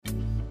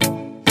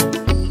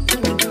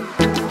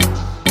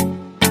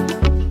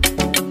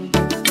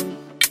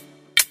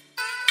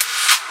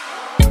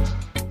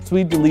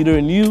Tweet the Leader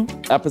in You,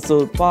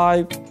 Episode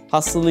 5,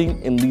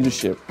 Hustling in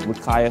Leadership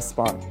with Kaya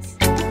Sparks.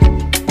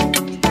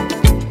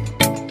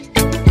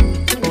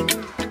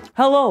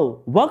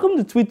 Hello, welcome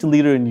to Tweet the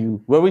Leader in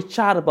You, where we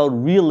chat about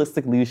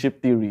realistic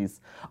leadership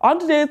theories. On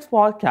today's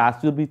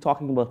podcast, we'll be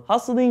talking about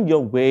hustling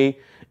your way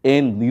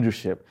in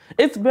leadership.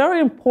 It's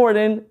very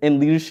important in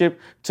leadership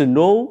to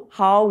know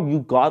how you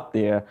got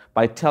there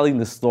by telling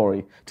the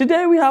story.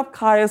 Today we have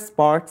Kaya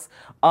Sparks,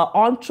 an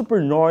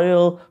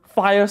entrepreneurial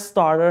fire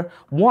starter,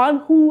 one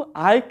who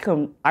I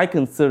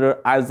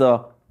consider as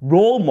a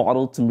role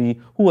model to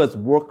me, who has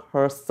worked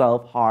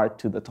herself hard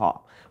to the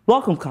top.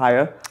 Welcome,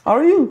 Kaya. How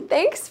are you?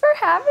 Thanks for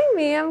having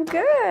me. I'm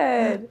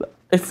good.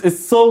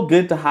 It's so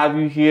good to have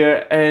you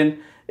here, and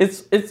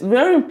it's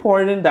very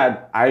important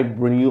that I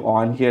bring you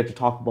on here to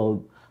talk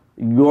about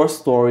your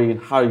story and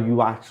how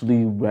you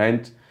actually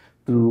went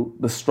through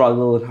the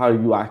struggle and how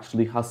you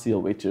actually hustle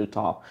your way to the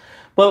top.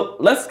 But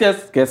let's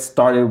get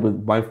started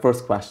with my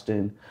first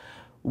question.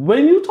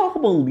 When you talk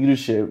about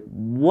leadership,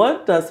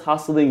 what does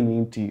hustling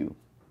mean to you?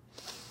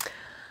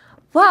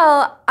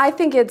 Well, I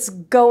think it's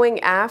going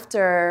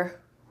after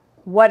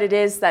what it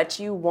is that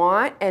you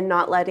want and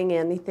not letting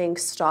anything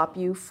stop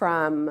you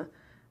from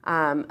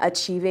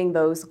achieving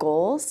those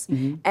goals.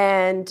 Mm-hmm.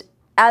 And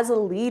as a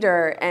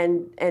leader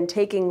and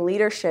taking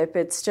leadership,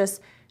 it's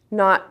just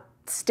not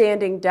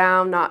standing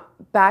down, not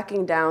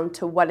backing down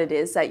to what it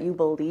is that you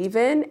believe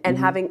in, and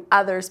mm-hmm. having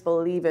others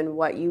believe in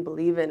what you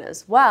believe in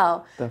as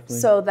well. Definitely.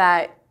 So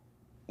that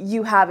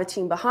you have a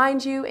team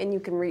behind you and you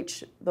can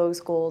reach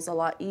those goals a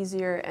lot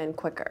easier and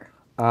quicker.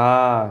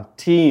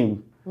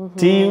 Team.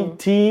 Mm-hmm.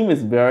 Team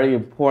is very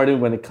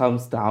important when it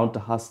comes down to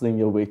hustling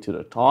your way to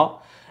the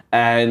top.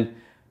 And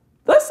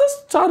let's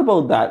just chat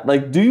about that.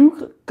 Like, do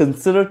you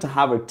consider to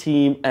have a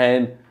team?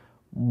 And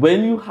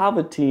when you have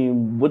a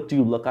team, what do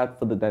you look at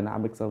for the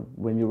dynamics of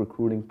when you're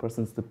recruiting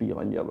persons to be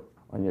on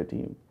your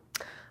team?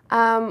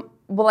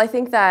 Well, I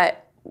think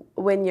that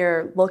when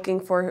you're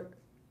looking for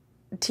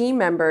team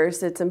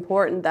members, it's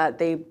important that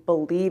they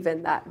believe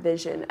in that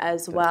vision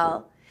as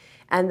well,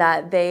 and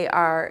that they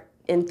are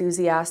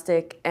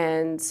enthusiastic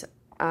and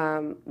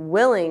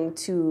willing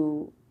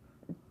to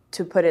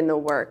put in the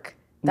work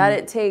that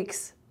it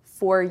takes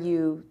for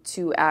you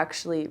to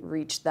actually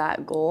reach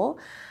that goal.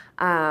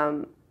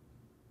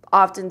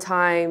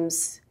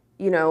 Oftentimes,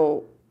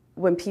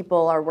 when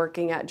people are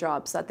working at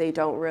jobs that they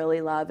don't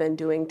really love and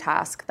doing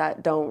tasks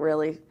that don't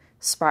really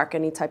spark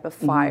any type of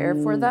fire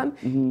for them,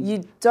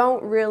 you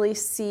don't really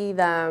see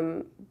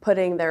them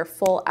putting their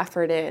full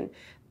effort in.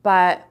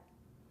 But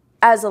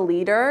as a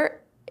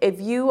leader,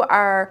 if you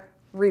are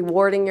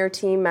rewarding your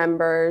team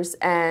members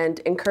and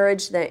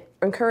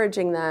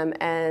encouraging them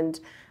and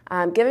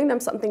giving them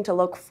something to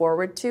look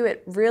forward to,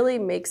 it really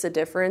makes a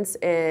difference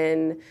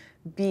in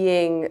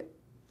being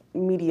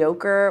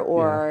mediocre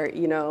or,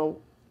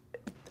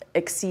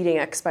 exceeding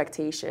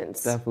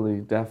expectations.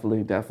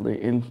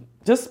 Definitely. And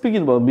just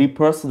speaking about me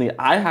personally,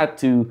 I had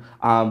to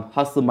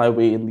hustle my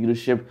way in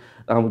leadership.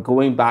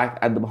 Going back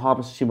at the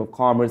Bahamas Chamber of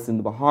Commerce in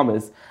the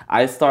Bahamas,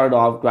 I started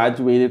off,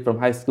 graduated from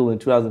high school in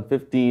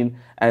 2015,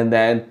 and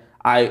then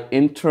I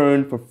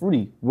interned for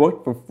free,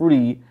 worked for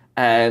free,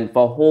 and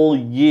for a whole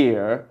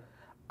year,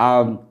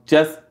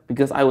 just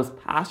because I was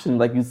passionate.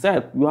 Like you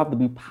said, you have to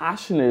be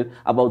passionate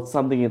about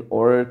something in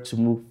order to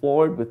move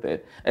forward with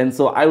it. And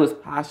so I was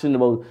passionate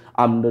about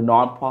the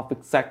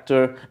nonprofit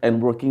sector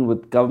and working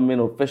with government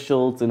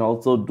officials and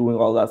also doing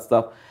all that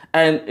stuff.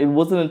 And it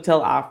wasn't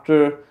until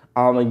after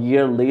a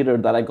year later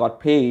that I got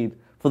paid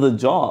for the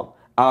job.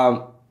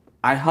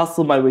 I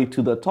hustled my way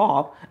to the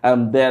top,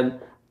 and then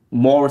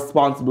more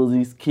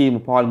responsibilities came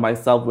upon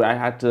myself where I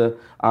had to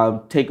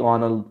take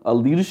on a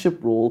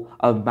leadership role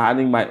of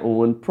managing my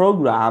own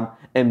program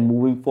and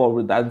moving forward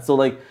with that. And so,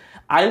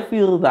 I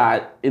feel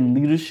that in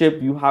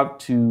leadership, you have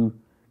to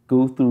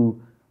go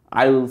through,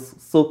 I will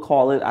so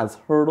call it as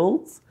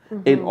hurdles,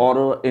 in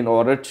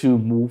order to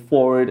move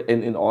forward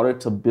and in order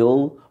to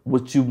build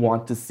what you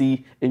want to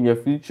see in your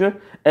future.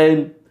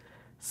 And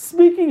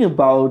speaking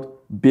about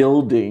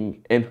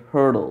building and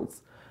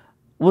hurdles,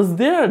 was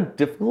there a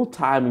difficult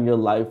time in your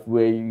life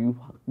where you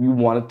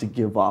wanted to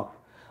give up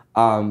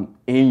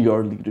in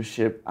your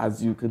leadership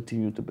as you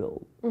continue to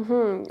build?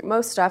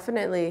 Most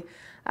definitely.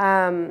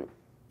 I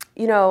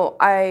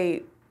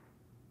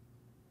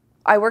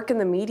work in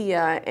the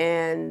media,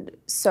 and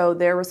so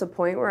there was a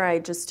point where I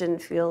just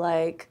didn't feel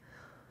like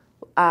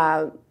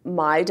my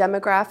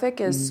demographic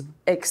is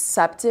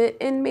accepted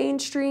in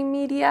mainstream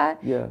media.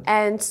 Yeah.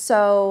 And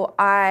so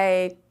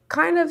I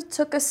kind of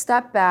took a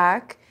step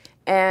back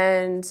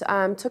and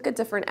took a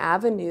different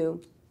avenue.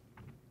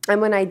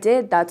 And when I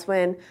did, that's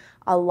when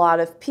a lot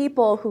of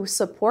people who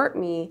support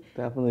me,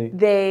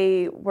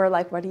 they were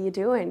like, what are you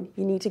doing?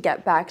 You need to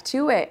get back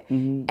to it.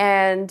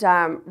 And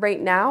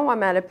right now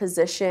I'm at a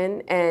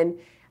position, and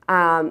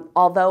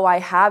although I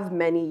have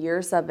many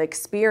years of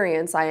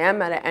experience, I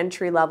am at an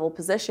entry-level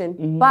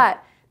position,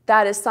 but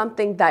that is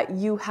something that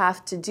you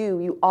have to do.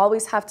 You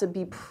always have to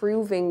be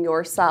proving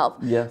yourself.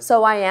 Yes.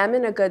 So I am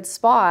in a good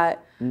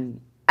spot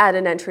at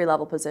an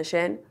entry-level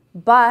position,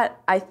 But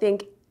I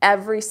think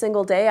every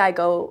single day I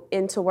go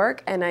into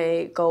work and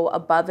I go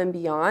above and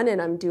beyond,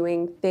 and I'm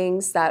doing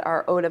things that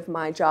are out of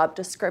my job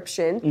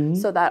description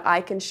so that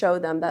I can show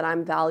them that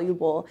I'm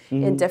valuable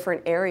in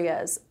different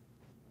areas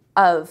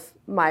of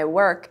my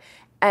work.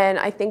 And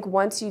I think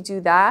once you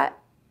do that,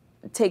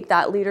 take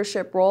that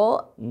leadership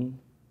role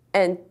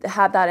and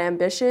have that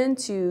ambition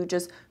to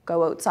just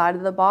go outside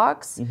of the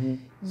box,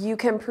 you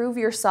can prove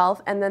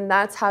yourself, and then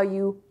that's how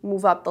you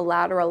move up the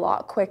ladder a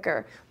lot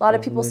quicker. A lot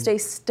of people stay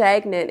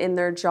stagnant in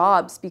their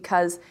jobs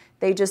because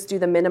they just do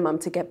the minimum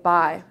to get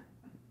by.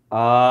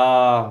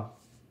 Yeah.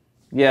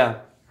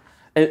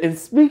 And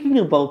speaking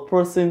about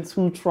persons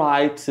who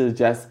try to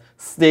just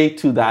stay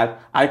to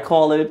that, I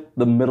call it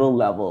the middle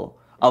level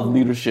of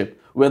leadership,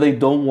 where they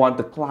don't want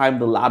to climb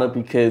the ladder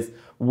because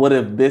what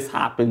if this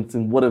happens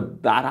and what if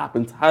that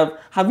happens?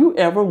 Have you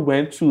ever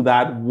went through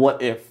that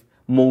what if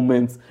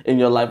moments in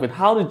your life, and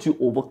how did you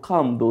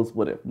overcome those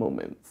what if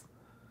moments?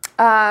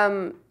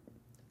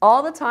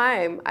 All the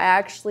time, I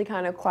actually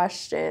kind of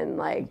question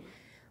like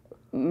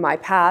my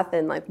path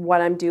and like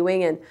what I'm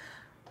doing, and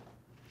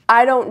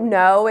I don't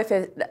know if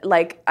it's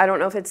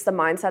the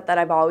mindset that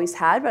I've always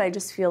had, but I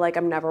just feel like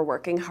I'm never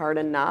working hard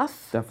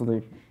enough.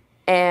 Definitely.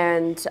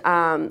 And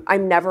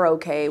I'm never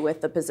okay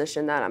with the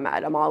position that I'm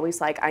at. I'm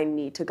always like, I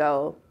need to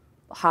go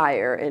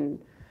higher. And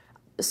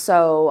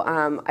so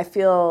I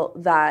feel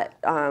that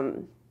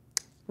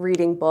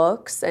reading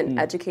books and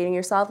educating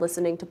yourself,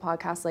 listening to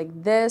podcasts like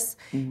this,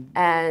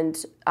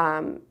 and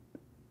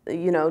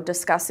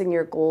discussing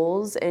your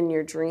goals and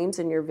your dreams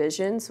and your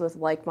visions with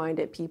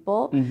like-minded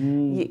people,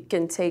 you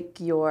can take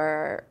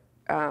your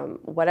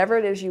whatever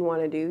it is you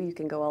want to do, you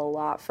can go a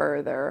lot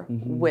further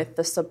with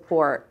the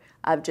support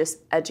of just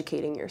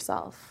educating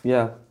yourself.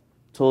 Yeah,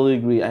 totally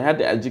agree. I had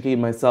to educate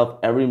myself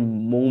every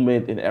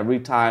moment and every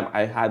time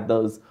I had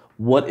those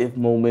what if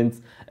moments.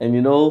 And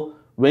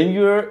when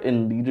you're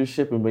in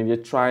leadership and when you're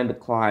trying to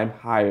climb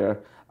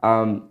higher,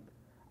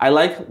 I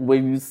like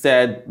when you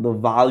said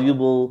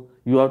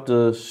you have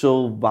to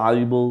show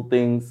valuable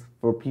things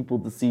for people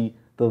to see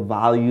the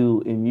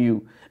value in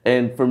you.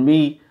 And for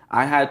me,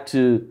 I had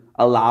to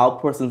allow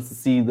persons to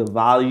see the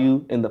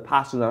value and the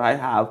passion that I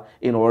have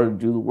in order to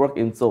do the work.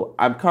 And so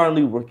I'm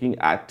currently working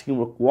at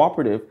Teamwork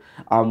Cooperative,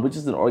 which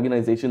is an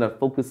organization that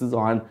focuses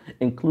on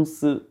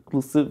inclusiveness,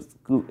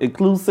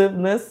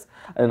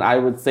 and I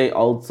would say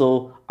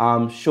also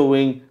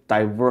showing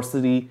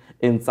diversity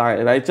inside.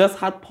 And I just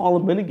had Paula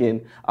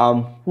Minigan,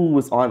 who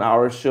was on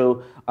our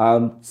show,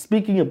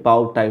 speaking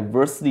about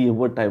diversity and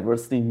what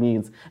diversity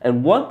means.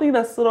 And one thing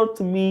that stood out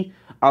to me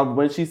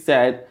when she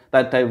said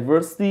that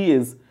diversity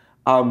is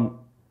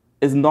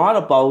not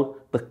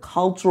about the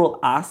cultural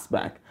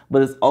aspect,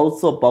 but it's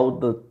also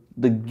about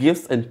the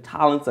gifts and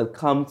talents that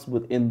comes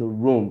within the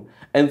room.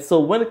 And so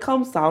when it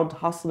comes down to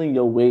hustling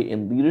your way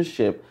in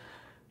leadership,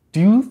 do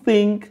you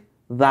think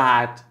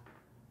that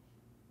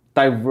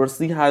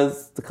diversity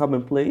has to come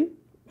in play?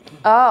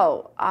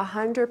 Oh,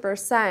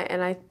 100%.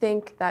 And I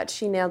think that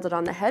she nailed it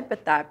on the head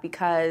with that,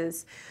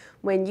 because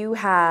when you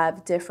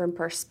have different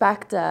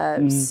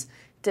perspectives,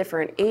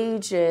 different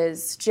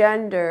ages,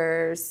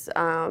 genders,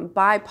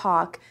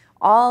 BIPOC,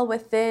 all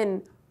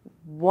within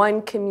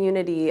one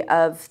community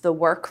of the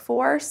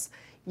workforce,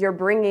 you're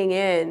bringing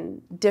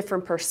in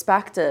different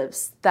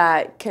perspectives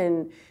that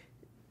can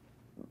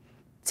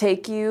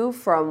take you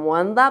from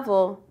one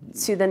level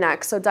to the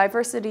next. So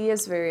diversity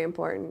is very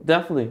important.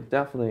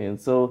 Definitely. And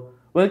so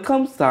when it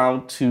comes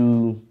down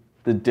to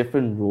the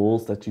different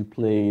roles that you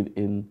played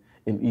in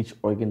each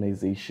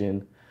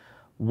organization,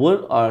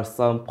 what are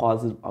some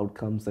positive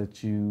outcomes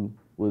that you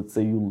would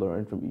say you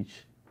learned from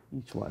each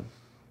one?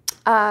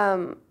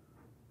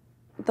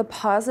 The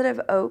positive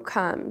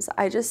outcomes,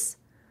 I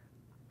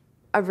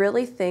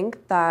really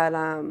think that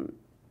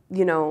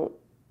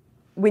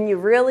when you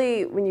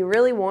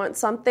really want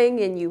something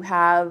and you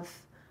have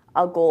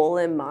a goal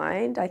in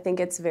mind, I think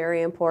it's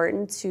very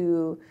important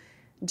to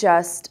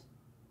just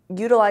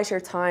utilize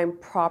your time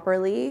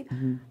properly.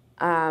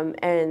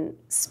 And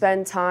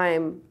spend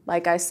time,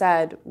 like I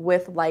said,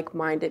 with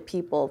like-minded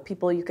people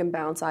you can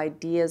bounce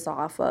ideas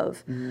off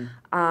of.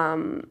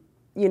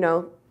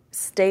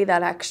 Stay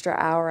that extra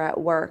hour at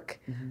work,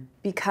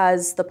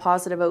 because the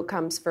positive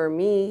outcomes for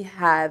me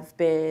have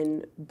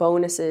been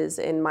bonuses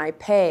in my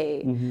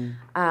pay,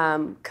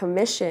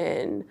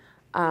 commission,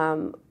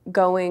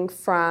 going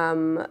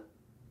from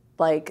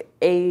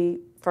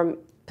from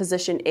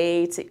position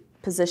A to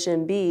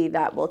position B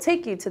that will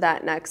take you to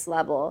that next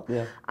level.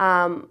 Yeah.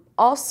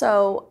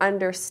 Also,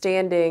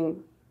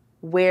 understanding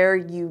where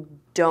you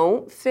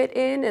don't fit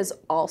in is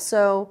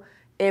also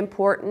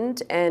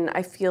important, and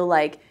I feel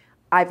like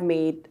I've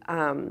made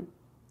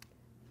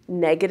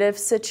negative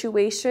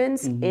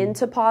situations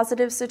into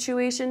positive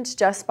situations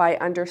just by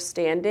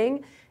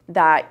understanding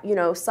that,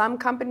 some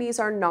companies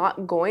are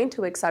not going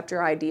to accept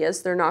your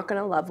ideas. They're not going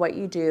to love what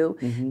you do.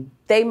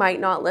 They might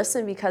not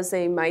listen because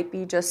they might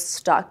be just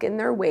stuck in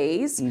their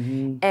ways.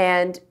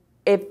 And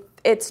if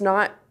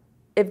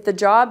the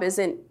job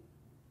isn't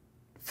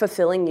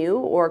fulfilling you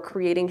or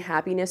creating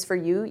happiness for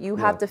you, you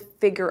have to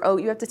figure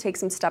out, you have to take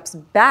some steps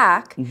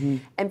back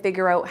and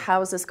figure out,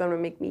 how is this going to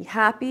make me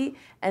happy,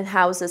 and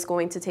how is this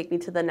going to take me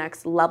to the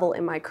next level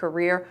in my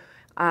career,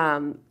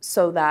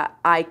 so that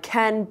I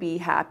can be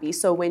happy.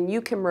 So when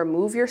you can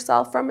remove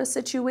yourself from a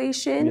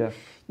situation,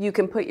 you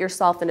can put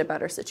yourself in a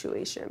better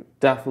situation.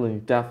 Definitely,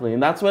 definitely.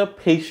 And that's where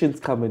patience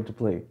come into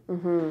play.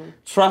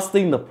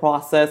 Trusting the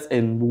process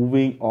and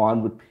moving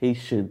on with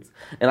patience.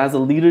 And as a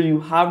leader,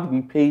 you have to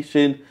be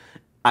patient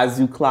as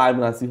you climb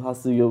and as you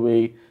hustle your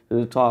way to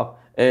the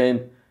top.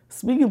 And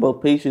speaking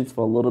about patience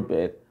for a little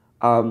bit,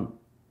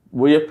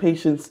 were your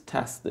patience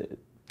tested?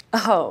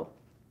 Oh,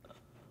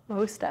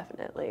 most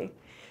definitely.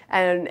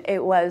 And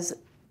it was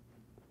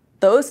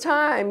those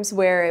times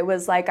where it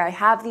was like, I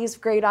have these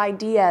great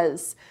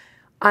ideas.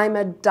 I'm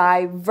a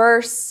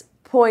diverse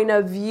point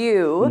of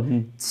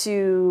view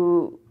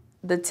to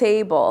the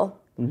table,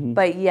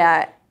 but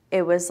yet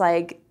it was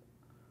like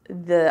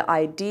the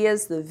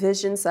ideas, the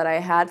visions that I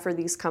had for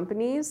these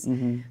companies,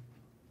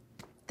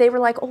 they were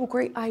like, oh,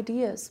 great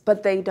ideas,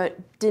 but they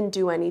didn't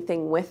do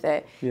anything with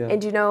it.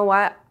 And you know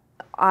what?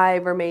 I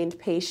remained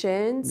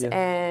patient,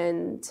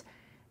 and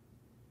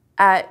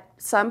at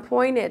some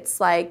point it's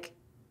like,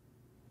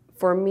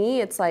 for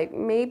me, it's like,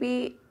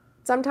 maybe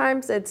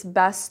sometimes it's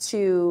best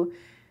to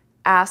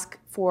ask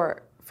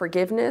for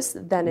forgiveness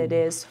than it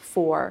is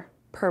for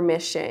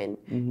permission.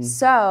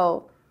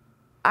 So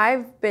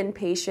I've been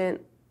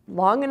patient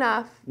long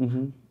enough,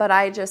 but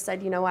I just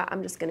said, you know what,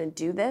 I'm just going to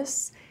do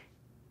this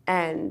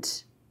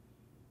and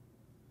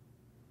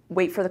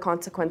wait for the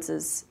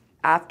consequences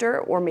after,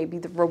 or maybe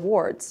the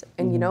rewards.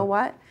 And you know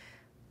what?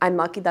 I'm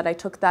lucky that I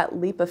took that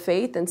leap of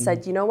faith and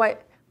said, you know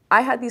what?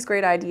 I had these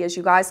great ideas.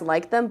 You guys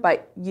like them,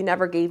 but you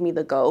never gave me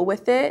the go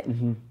with it.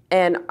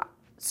 And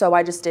so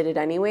I just did it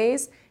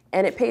anyways.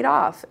 And it paid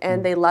off.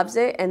 And they loved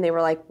it. And they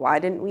were like, why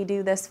didn't we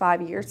do this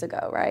 5 years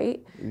ago,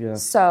 right?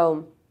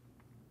 So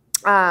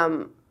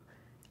I'm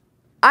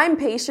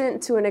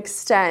patient to an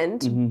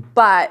extent.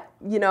 But,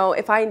 you know,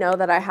 if I know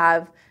that I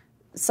have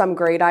some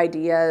great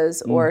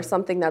ideas or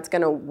something that's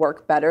going to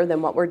work better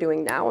than what we're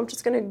doing now, I'm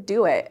just going to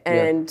do it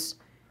and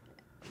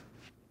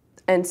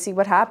see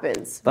what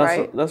happens,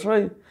 right? That's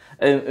right.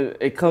 And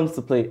it comes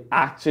to play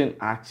action,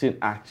 action,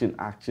 action,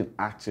 action,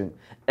 action.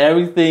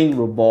 Everything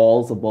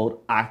revolves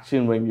about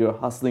action when you're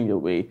hustling your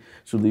way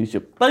to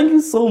leadership. Thank you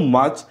so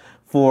much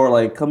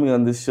for coming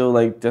on this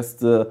show, just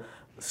to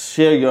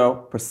share your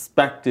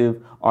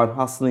perspective on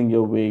hustling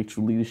your way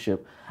to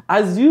leadership.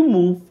 As you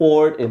move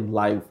forward in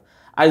life,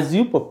 as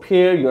you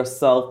prepare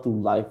yourself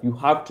through life, you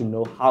have to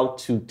know how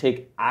to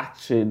take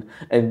action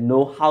and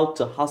know how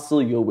to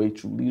hustle your way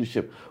to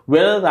leadership.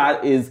 Whether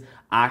that is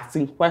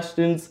asking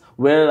questions,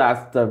 whether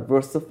that's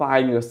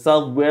diversifying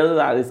yourself, whether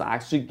that is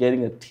actually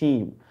getting a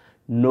team.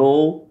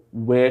 Know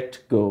where to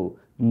go,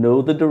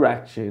 know the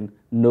direction,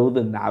 know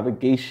the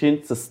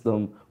navigation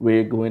system where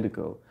you're going to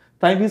go.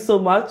 Thank you so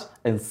much,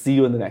 and see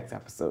you in the next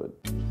episode.